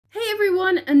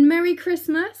everyone and Merry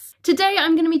Christmas. Today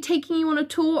I'm going to be taking you on a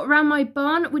tour around my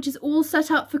barn, which is all set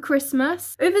up for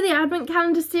Christmas. Over the Advent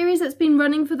calendar series that's been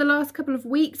running for the last couple of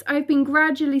weeks, I've been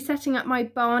gradually setting up my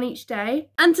barn each day.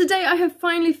 And today I have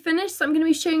finally finished, so I'm going to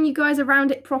be showing you guys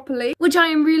around it properly, which I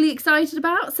am really excited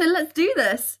about, so let's do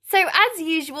this. So as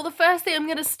usual, the first thing I'm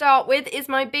going to start with is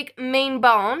my big main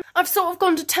barn. I've sort of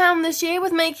gone to town this year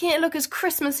with making it look as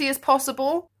Christmassy as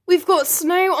possible. We've got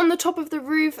snow on the top of the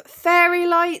roof, fairy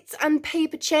lights and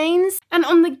paper chains. And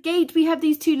on the gate we have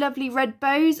these two lovely red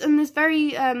bows and this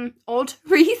very odd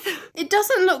wreath. It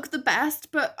doesn't look the best,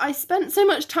 but I spent so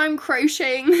much time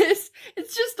crocheting this.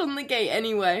 It's just on the gate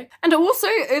anyway. And also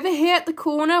over here at the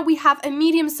corner we have a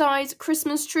medium-sized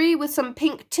Christmas tree with some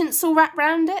pink tinsel wrapped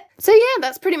around it. So yeah,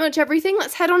 that's pretty much everything.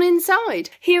 Let's head on inside.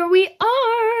 Here we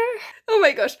are. Oh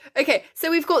my gosh. Okay, so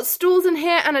we've got stools in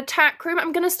here and a tack room.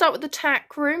 I'm going to start with the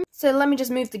tack room. So let me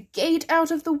just move the gate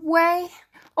out of the way.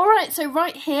 Alright, so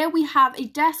right here we have a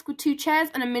desk with two chairs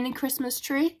and a mini Christmas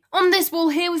tree. On this wall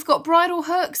here we've got bridle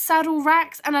hooks, saddle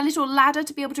racks and a little ladder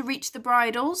to be able to reach the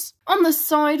bridles. On the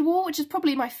side wall, which is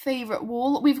probably my favourite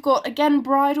wall, we've got again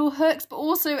bridle hooks but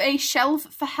also a shelf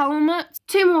for helmets,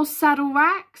 two more saddle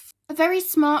racks, a very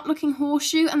smart looking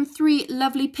horseshoe and three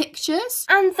lovely pictures.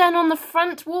 And then on the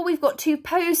front wall we've got two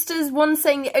posters, one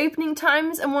saying the opening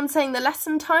times and one saying the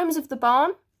lesson times of the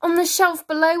barn. On the shelf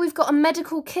below we've got a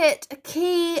medical kit, a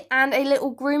key and a little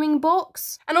grooming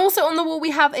box. And also on the wall we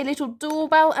have a little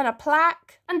doorbell and a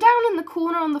plaque. And down in the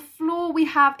corner on the floor we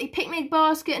have a picnic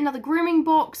basket, another grooming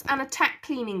box and a tack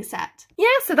cleaning set. Yeah,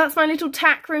 so that's my little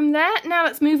tack room there. Now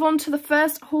let's move on to the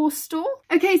first horse stall.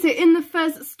 Okay, so in the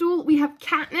first stall we have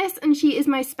Katniss and she is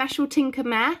my special Tinker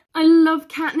mare. I love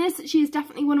Katniss, she is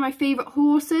definitely one of my favourite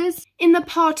horses. In the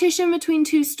partition between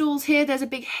two stalls here there's a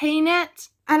big hay net.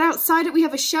 And outside it we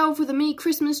have a shelf with a mini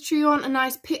Christmas tree on, a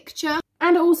nice picture.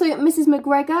 And also Mrs.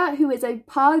 McGregor, who is a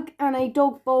pug, and a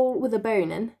dog bowl with a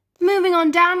bone in. Moving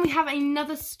on down we have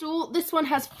another stall. This one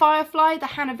has Firefly, the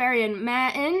Hanoverian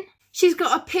mare in. She's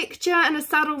got a picture and a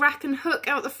saddle rack and hook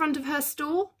out the front of her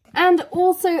stall. And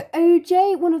also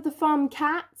OJ, one of the farm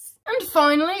cats. And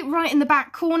finally, right in the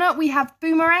back corner, we have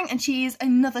Boomerang, and she is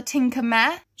another Tinker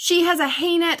mare. She has a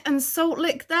hay net and salt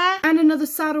lick there, and another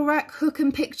saddle rack, hook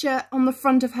and picture on the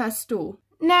front of her stall.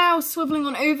 Now, swivelling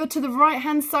on over to the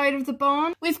right-hand side of the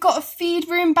barn, we've got a feed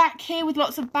room back here with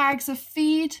lots of bags of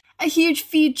feed, a huge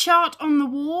feed chart on the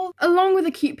wall, along with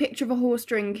a cute picture of a horse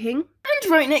drinking.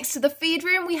 And right next to the feed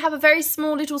room, we have a very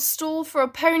small little stall for a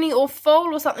pony or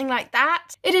foal or something like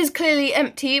that. It is clearly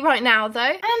empty right now though.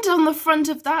 And on the front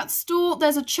of that stall,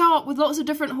 there's a chart with lots of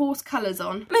different horse colours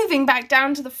on. Moving back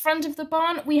down to the front of the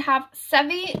barn, we have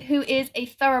Sevi, who is a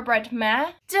thoroughbred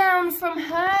mare. Down from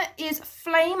her is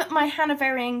Flame, my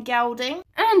Hanoverian gelding.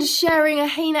 And sharing a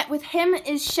hay net with him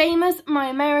is Seamus, my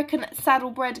American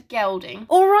saddlebred gelding.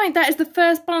 Alright, that is the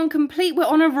first barn complete. We're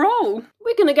on a roll.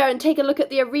 We're going to go and take a look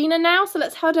at the arena now, so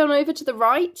let's head on over to the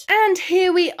right. And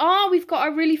here we are. We've got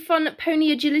a really fun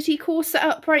pony agility course set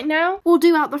up right now. We'll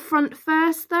do out the front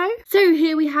first though. So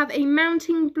here we have a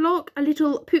mounting block, a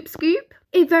little poop scoop,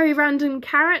 a very random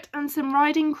carrot and some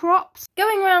riding crops.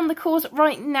 Going around the course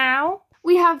right now,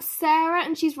 we have Sarah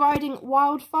and she's riding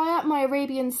Wildfire, my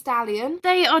Arabian stallion.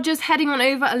 They are just heading on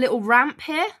over a little ramp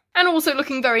here. And also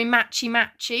looking very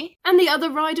matchy-matchy. And the other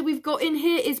rider we've got in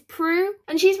here is Prue.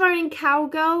 And she's riding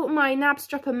Cowgirl, my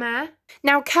Knabstrapper mare.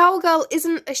 Now, Cowgirl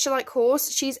isn't a Schleich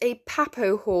horse. She's a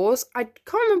Papo horse. I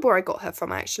can't remember where I got her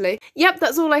from, actually. Yep,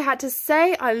 that's all I had to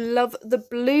say. I love the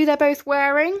blue they're both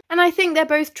wearing. And I think they're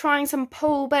both trying some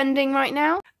pole bending right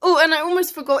now. Oh, and I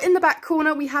almost forgot. In the back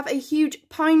corner, we have a huge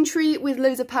pine tree with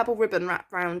loads of purple ribbon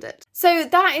wrapped around it. So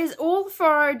that is all for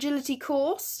our agility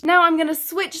course. Now I'm going to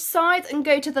switch sides and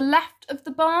go to the left of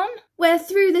the barn, where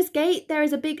through this gate there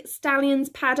is a big stallion's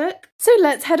paddock. So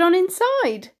let's head on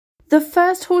inside. The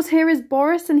first horse here is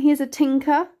Boris and he is a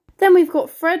Tinker. Then we've got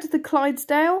Fred the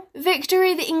Clydesdale,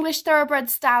 Victory the English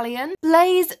thoroughbred stallion,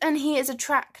 Blaze and he is a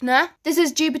Trackner. This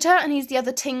is Jupiter and he's the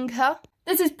other Tinker.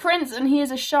 This is Prince and he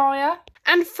is a Shire.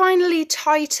 And finally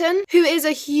Titan, who is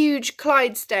a huge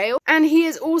Clydesdale, and he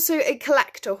is also a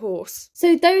collector horse.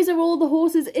 So those are all the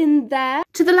horses in there.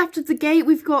 To the left of the gate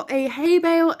we've got a hay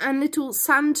bale and little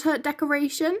Santa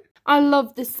decoration. I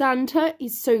love this Santa,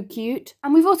 he's so cute.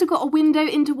 And we've also got a window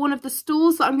into one of the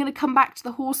stalls, so I'm going to come back to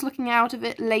the horse looking out of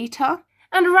it later.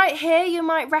 And right here you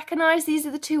might recognise these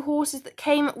are the two horses that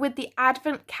came with the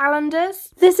advent calendars.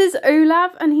 This is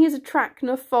Olav and he is a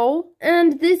Trakehner foal.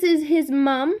 And this is his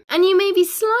mum. And you may be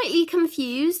slightly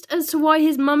confused as to why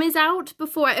his mum is out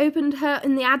before I opened her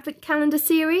in the advent calendar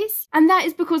series. And that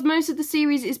is because most of the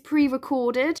series is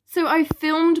pre-recorded. So I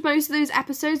filmed most of those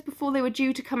episodes before they were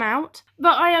due to come out.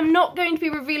 But I am not going to be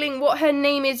revealing what her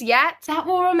name is yet. That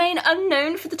will remain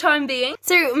unknown for the time being.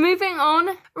 So moving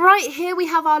on, right here we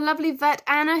have our lovely vet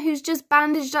Anna, who's just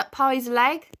bandaged up Pie's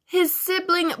leg. His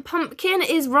sibling Pumpkin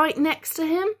is right next to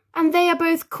him, and they are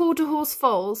both quarter horse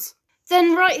foals.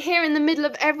 Then right here in the middle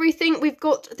of everything, we've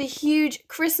got the huge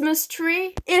Christmas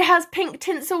tree. It has pink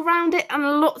tinsel around it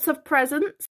and lots of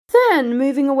presents. Then,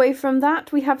 moving away from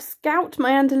that, we have Scout,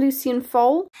 my Andalusian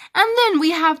foal. And then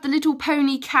we have the little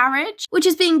pony carriage, which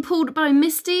is being pulled by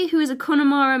Misty, who is a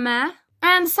Connemara mare.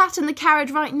 And sat in the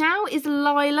carriage right now is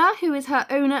Lila, who is her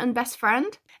owner and best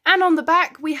friend. And on the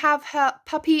back, we have her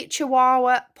puppy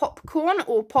Chihuahua Popcorn,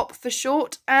 or Pop for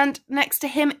short, and next to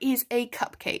him is a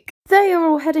cupcake. They are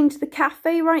all heading to the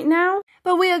cafe right now,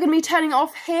 but we are going to be turning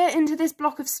off here into this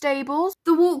block of stables.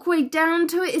 The walkway down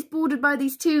to it is bordered by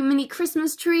these two mini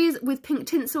Christmas trees with pink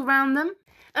tinsel around them.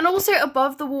 And also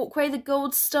above the walkway, the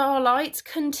gold star lights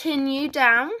continue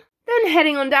down. Then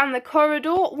heading on down the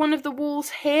corridor, one of the walls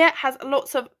here has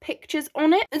lots of pictures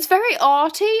on it. It's very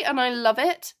arty and I love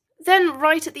it. Then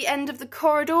right at the end of the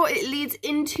corridor, it leads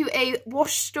into a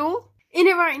wash stall. In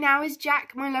it right now is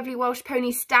Jack, my lovely Welsh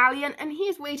pony stallion, and he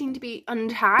is waiting to be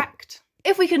untacked.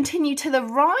 If we continue to the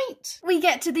right, we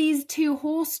get to these two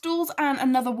horse stalls and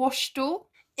another wash stall.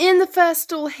 In the first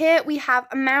stall here, we have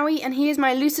Maui, and he is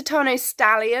my Lusitano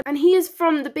stallion, and he is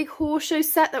from the Big Horse Show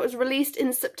set that was released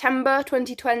in September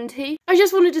 2020. I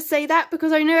just wanted to say that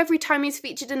because I know every time he's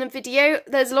featured in a video,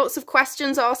 there's lots of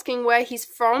questions asking where he's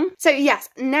from. So yes,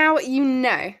 now you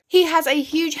know. He has a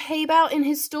huge hay bale in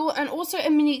his stall and also a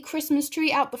mini Christmas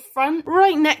tree out the front.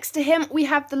 Right next to him, we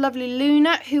have the lovely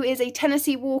Luna, who is a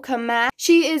Tennessee Walker mare.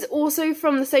 She is also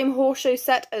from the same horse show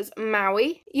set as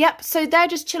Maui. Yep, so they're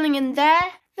just chilling in there.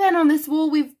 Then on this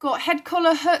wall we've got head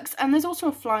collar hooks and there's also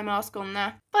a fly mask on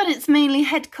there. But it's mainly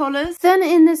head collars. Then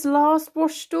in this last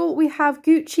wash stall we have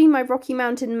Gucci, my Rocky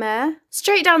Mountain mare.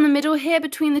 Straight down the middle here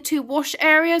between the two wash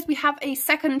areas we have a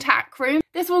second tack room.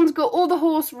 This one's got all the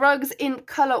horse rugs in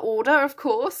colour order, of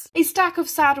course. A stack of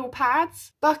saddle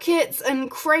pads, buckets and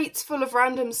crates full of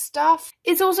random stuff.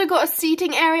 It's also got a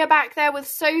seating area back there with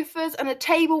sofas and a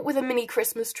table with a mini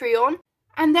Christmas tree on.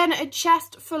 And then a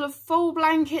chest full of foal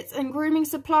blankets and grooming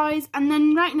supplies, and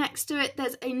then right next to it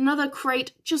there's another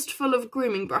crate just full of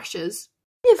grooming brushes.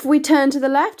 If we turn to the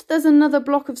left, there's another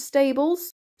block of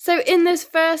stables. So in this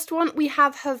first one we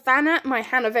have Havana, my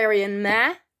Hanoverian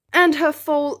mare, and her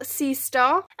foal Sea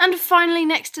Star. And finally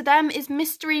next to them is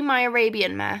Mystery, my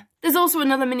Arabian mare. There's also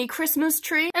another mini Christmas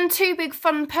tree and two big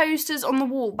fun posters on the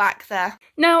wall back there.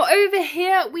 Now over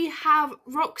here we have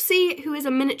Roxy, who is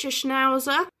a miniature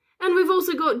Schnauzer. And we've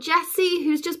also got Jessie,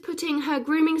 who's just putting her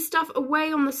grooming stuff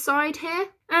away on the side here.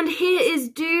 And here is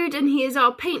Dude, and he is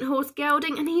our paint horse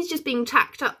gelding, and he's just being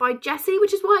tacked up by Jessie,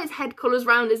 which is why his head collar's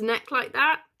round his neck like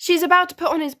that. She's about to put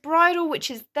on his bridle,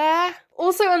 which is there.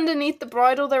 Also underneath the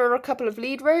bridle there are a couple of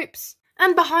lead ropes.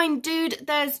 And behind Dude,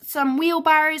 there's some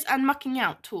wheelbarrows and mucking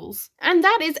out tools. And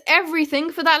that is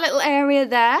everything for that little area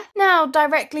there. Now,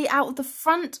 directly out of the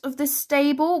front of this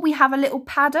stable, we have a little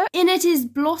paddock. In it is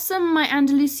Blossom, my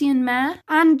Andalusian mare,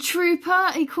 and Trooper,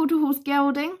 a quarter horse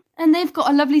gelding. And they've got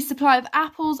a lovely supply of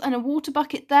apples and a water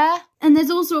bucket there. And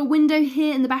there's also a window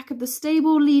here in the back of the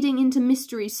stable leading into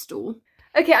Mystery's stall.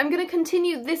 Okay, I'm going to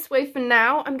continue this way for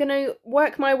now. I'm going to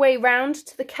work my way round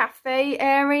to the cafe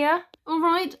area.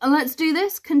 Alright, let's do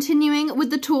this, continuing with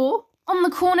the tour. On the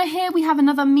corner here we have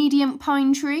another medium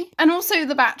pine tree, and also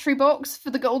the battery box for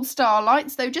the gold star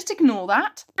lights, though just ignore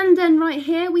that. And then right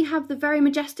here we have the very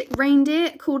majestic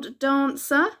reindeer called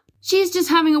Dancer. She's just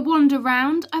having a wander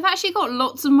round. I've actually got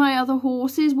lots of my other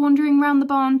horses wandering around the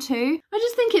barn too. I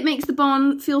just think it makes the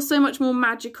barn feel so much more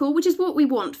magical, which is what we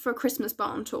want for a Christmas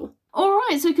barn tour.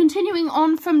 Alright, so continuing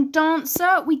on from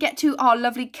Dancer, we get to our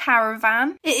lovely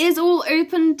caravan. It is all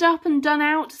opened up and done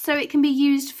out, so it can be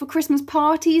used for Christmas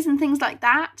parties and things like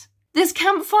that. This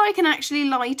campfire can actually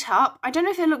light up. I don't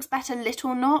know if it looks better lit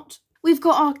or not. We've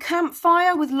got our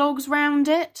campfire with logs round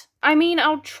it. I mean,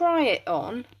 I'll try it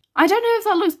on. I don't know if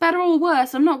that looks better or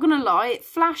worse, I'm not gonna lie, it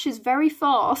flashes very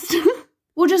fast.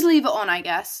 We'll just leave it on, I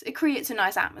guess. It creates a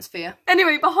nice atmosphere.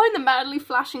 Anyway, behind the madly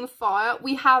flashing fire,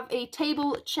 we have a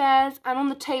table, chairs, and on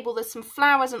the table there's some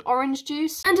flowers and orange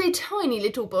juice, and a tiny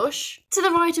little bush. To the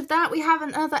right of that, we have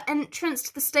another entrance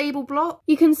to the stable block.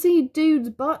 You can see Dude's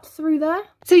butt through there.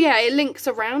 So yeah, it links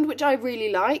around, which I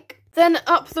really like. Then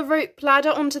up the rope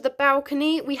ladder onto the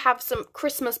balcony, we have some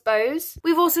Christmas bows.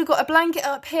 We've also got a blanket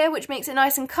up here, which makes it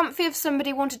nice and comfy if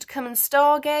somebody wanted to come and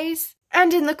stargaze.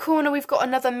 And in the corner, we've got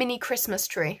another mini Christmas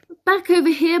tree. Back over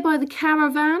here by the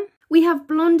caravan, we have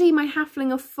Blondie, my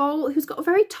halfling of foal, who's got a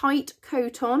very tight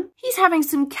coat on. He's having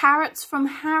some carrots from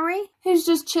Harry, who's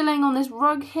just chilling on this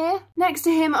rug here. Next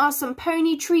to him are some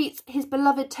pony treats, his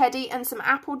beloved teddy, and some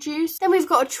apple juice. Then we've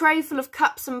got a tray full of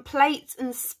cups and plates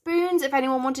and spoons if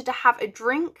anyone wanted to have a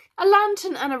drink. A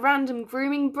lantern and a random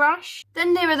grooming brush.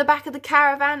 Then nearer the back of the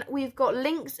caravan, we've got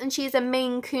Lynx, and she is a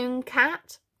Maine Coon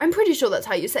cat. I'm pretty sure that's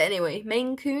how you say it anyway,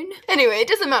 Maine Coon. Anyway, it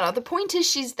doesn't matter, the point is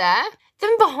she's there.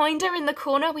 Then behind her in the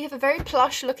corner, we have a very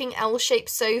plush looking L-shaped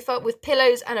sofa with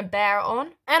pillows and a bear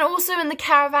on. And also in the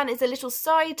caravan is a little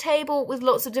side table with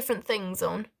lots of different things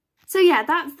on. So yeah,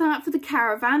 that's that for the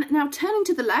caravan. Now turning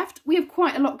to the left, we have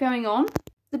quite a lot going on.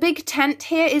 The big tent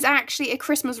here is actually a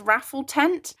Christmas raffle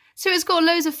tent. So it's got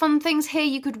loads of fun things here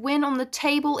you could win on the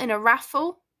table in a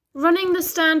raffle. Running the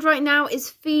stand right now is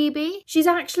Phoebe. She's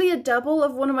actually a double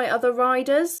of one of my other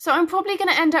riders, so I'm probably going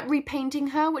to end up repainting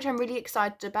her, which I'm really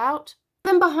excited about.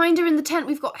 Then behind her in the tent,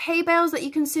 we've got hay bales that you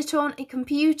can sit on, a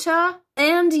computer,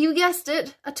 and you guessed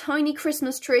it, a tiny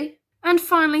Christmas tree. And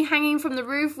finally, hanging from the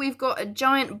roof, we've got a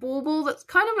giant bauble that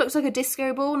kind of looks like a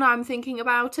disco ball now I'm thinking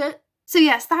about it. So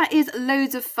yes, that is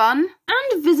loads of fun.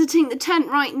 And visiting the tent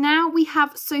right now, we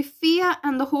have Sophia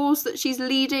and the horse that she's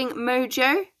leading,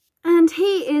 Mojo. And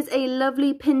he is a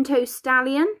lovely Pinto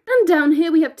stallion. And down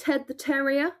here we have Ted the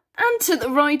terrier. And to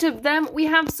the right of them we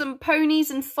have some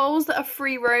ponies and foals that are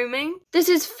free roaming. This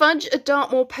is Fudge, a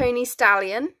Dartmoor pony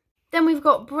stallion. Then we've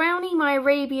got Brownie, my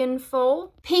Arabian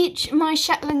foal, Peach, my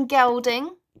Shetland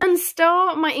gelding, and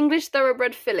Star, my English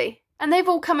thoroughbred filly. And they've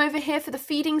all come over here for the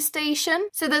feeding station.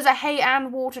 So there's a hay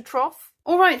and water trough.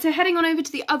 Alright, so heading on over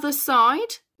to the other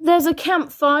side. There's a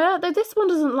campfire, though this one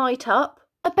doesn't light up.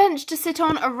 A bench to sit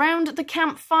on around the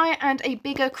campfire and a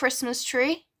bigger Christmas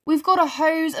tree. We've got a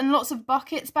hose and lots of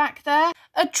buckets back there.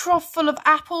 A trough full of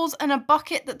apples and a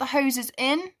bucket that the hose is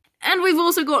in. And we've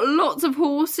also got lots of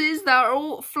horses that are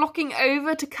all flocking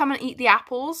over to come and eat the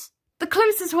apples. The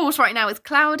closest horse right now is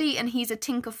Cloudy, and he's a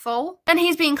Tinker foal. And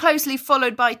he's being closely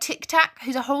followed by Tic Tac,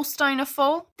 who's a Holsteiner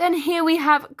foal. Then here we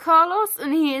have Carlos,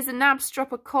 and he is a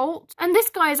Knabstrupper colt. And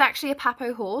this guy is actually a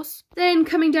Papo horse. Then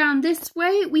coming down this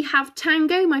way, we have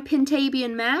Tango, my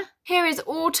Pintabian mare. Here is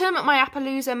Autumn, my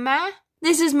Appaloosa mare.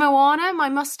 This is Moana, my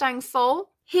Mustang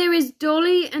foal. Here is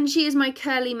Dolly, and she is my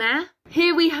curly mare.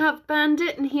 Here we have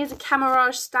Bandit, and he is a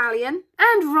Camarage stallion.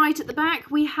 And right at the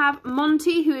back, we have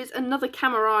Monty, who is another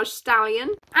Camarage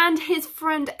stallion. And his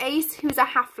friend Ace, who's a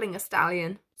Halfling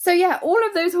stallion. So yeah, all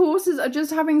of those horses are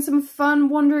just having some fun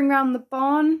wandering around the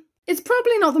barn. It's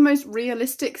probably not the most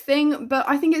realistic thing, but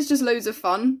I think it's just loads of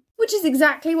fun, which is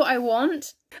exactly what I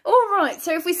want. Alright,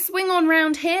 so if we swing on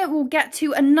round here, we'll get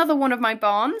to another one of my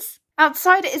barns.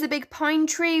 Outside it is a big pine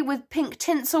tree with pink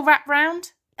tinsel wrapped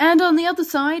round. And on the other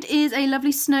side is a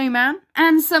lovely snowman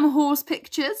and some horse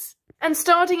pictures. And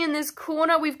starting in this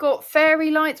corner, we've got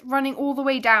fairy lights running all the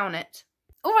way down it.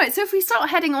 Alright, so if we start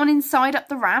heading on inside up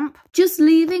the ramp, just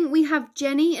leaving, we have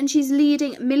Jenny, and she's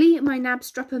leading Millie, my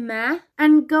Knabstrupper mare,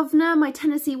 and Governor, my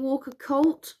Tennessee Walker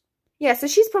colt. Yeah, so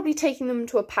she's probably taking them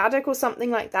to a paddock or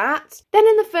something like that. Then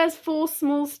in the first 4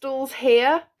 small stalls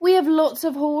here, we have lots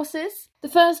of horses. The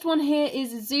first one here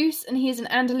is Zeus, and he is an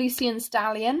Andalusian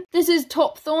stallion. This is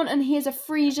Topthorn, and he is a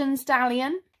Frisian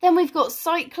stallion. Then we've got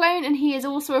Cyclone, and he is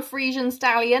also a Frisian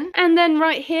stallion. And then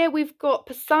right here we've got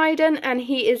Poseidon, and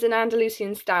he is an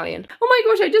Andalusian stallion. Oh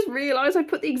my gosh, I just realised I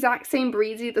put the exact same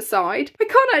breeds either side. I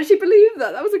can't actually believe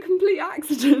that. That was a complete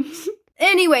accident.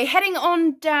 Anyway, heading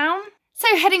on down.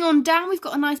 So heading on down, we've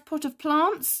got a nice pot of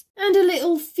plants and a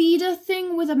little feeder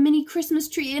thing with a mini Christmas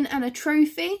tree in and a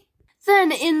trophy.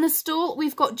 Then in the stall,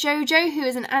 we've got Jojo, who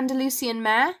is an Andalusian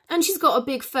mare, and she's got a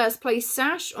big first place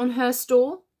sash on her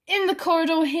stall. In the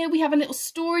corridor here, we have a little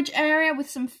storage area with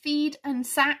some feed and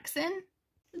sacks in.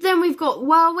 Then we've got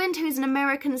Whirlwind, who is an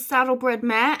American saddlebred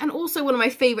mare, and also one of my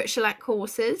favourite shellac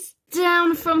horses.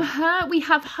 Down from her, we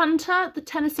have Hunter, the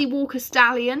Tennessee Walker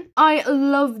stallion. I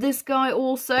love this guy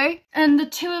also. And the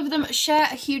two of them share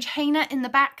a huge hay net in the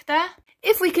back there.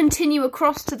 If we continue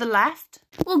across to the left,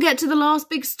 we'll get to the last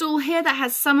big stall here that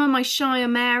has Summer, my Shire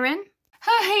mare in.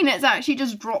 Her hay net's actually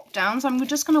just dropped down, so I'm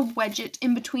just going to wedge it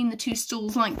in between the two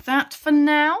stalls like that for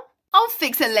now. I'll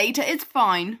fix it later, it's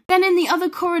fine. Then in the other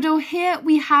corridor here,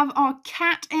 we have our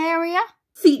cat area,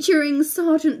 featuring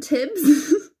Sergeant Tibbs.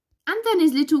 And then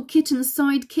his little kitten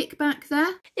sidekick back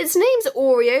there. Its name's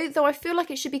Oreo, though I feel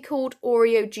like it should be called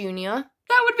Oreo Jr.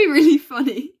 That would be really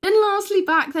funny. Then lastly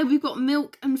back there we've got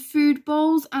milk and food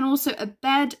bowls and also a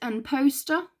bed and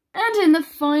poster. And in the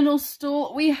final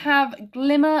stall we have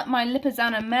Glimmer, my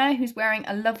Lipizzaner mare, who's wearing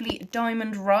a lovely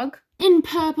diamond rug. In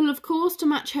purple, of course, to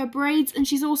match her braids, and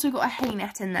she's also got a hay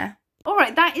net in there.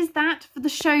 Alright, that is that for the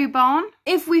show barn.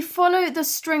 If we follow the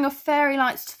string of fairy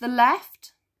lights to the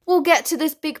left, we'll get to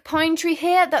this big pine tree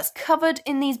here that's covered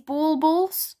in these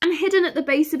balls. And hidden at the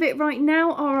base of it right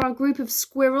now are our group of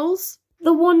squirrels.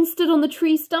 The one stood on the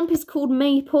tree stump is called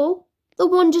Maple. The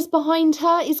one just behind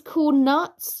her is called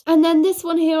Nuts. And then this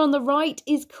one here on the right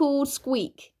is called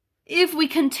Squeak. If we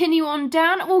continue on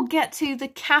down, we'll get to the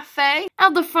cafe.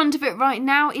 At the front of it right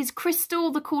now is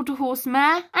Crystal, the quarter horse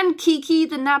mare, and Kiki,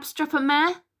 the Nabstrapper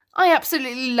mare. I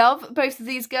absolutely love both of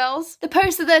these girls. The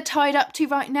poster they're tied up to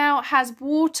right now has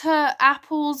water,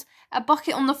 apples, a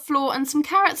bucket on the floor, and some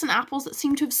carrots and apples that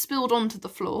seem to have spilled onto the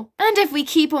floor. And if we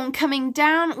keep on coming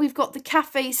down, we've got the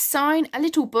cafe sign, a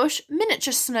little bush,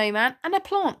 miniature snowman, and a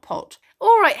plant pot.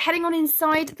 Alright, heading on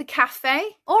inside the cafe.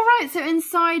 Alright, so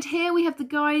inside here we have the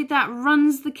guy that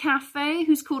runs the cafe,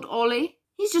 who's called Ollie.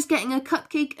 He's just getting a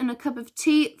cupcake and a cup of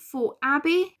tea for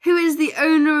Abby, who is the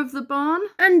owner of the barn.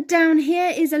 And down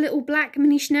here is a little black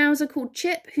mini schnauzer called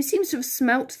Chip, who seems to have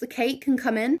smelt the cake and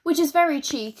come in, which is very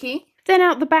cheeky. Then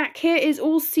out the back here is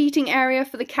all seating area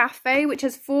for the cafe, which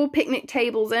has 4 picnic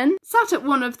tables in. Sat at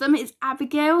one of them is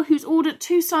Abigail, who's ordered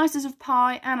 2 slices of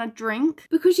pie and a drink,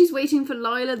 because she's waiting for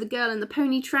Lila, the girl in the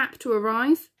pony trap, to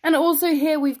arrive. And also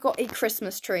here we've got a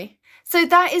Christmas tree. So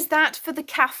that is that for the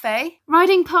cafe.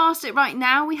 Riding past it right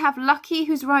now, we have Lucky,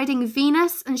 who's riding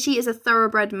Venus, and she is a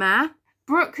thoroughbred mare.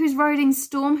 Brooke, who's riding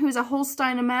Storm, who is a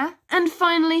Holsteiner mare. And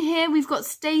finally here we've got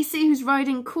Stacey, who's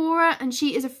riding Cora, and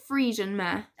she is a Frisian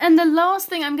mare. And the last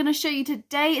thing I'm going to show you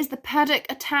today is the paddock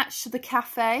attached to the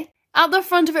cafe. At the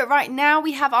front of it right now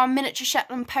we have our miniature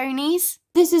Shetland ponies.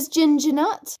 This is Ginger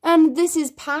Nut, and this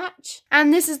is Patch,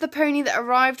 and this is the pony that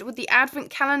arrived with the advent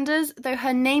calendars, though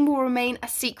her name will remain a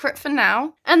secret for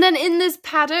now. And then in this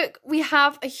paddock, we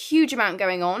have a huge amount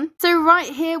going on. So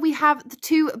right here we have the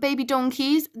 2 baby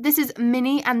donkeys. This is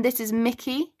Minnie and this is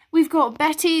Mickey. We've got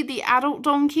Betty, the adult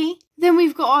donkey. Then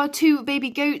we've got our 2 baby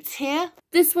goats here.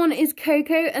 This one is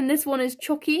Coco and this one is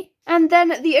Chucky. And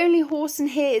then the only horse in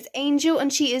here is Angel,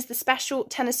 and she is the special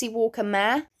Tennessee Walker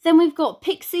mare. Then we've got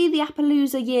Pixie, the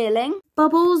Appaloosa yearling.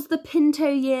 Bubbles, the Pinto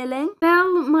yearling.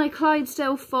 Belle, my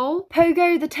Clydesdale foal.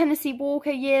 Pogo, the Tennessee Walker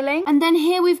yearling. And then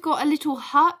here we've got a little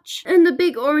hutch. And the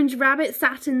big orange rabbit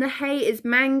sat in the hay is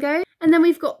Mango. And then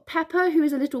we've got Pepper, who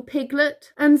is a little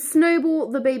piglet. And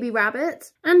Snowball, the baby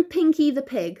rabbit. And Pinky, the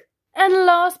pig. And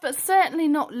last but certainly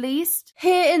not least,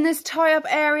 here in this tie-up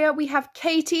area we have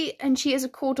Katie, and she is a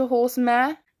quarter horse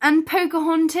mare, and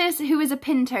Pocahontas, who is a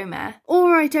pinto mare.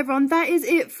 Alright everyone, that is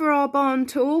it for our barn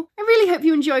tour. I really hope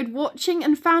you enjoyed watching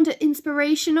and found it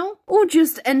inspirational, or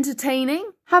just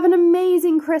entertaining. Have an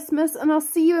amazing Christmas, and I'll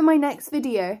see you in my next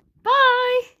video.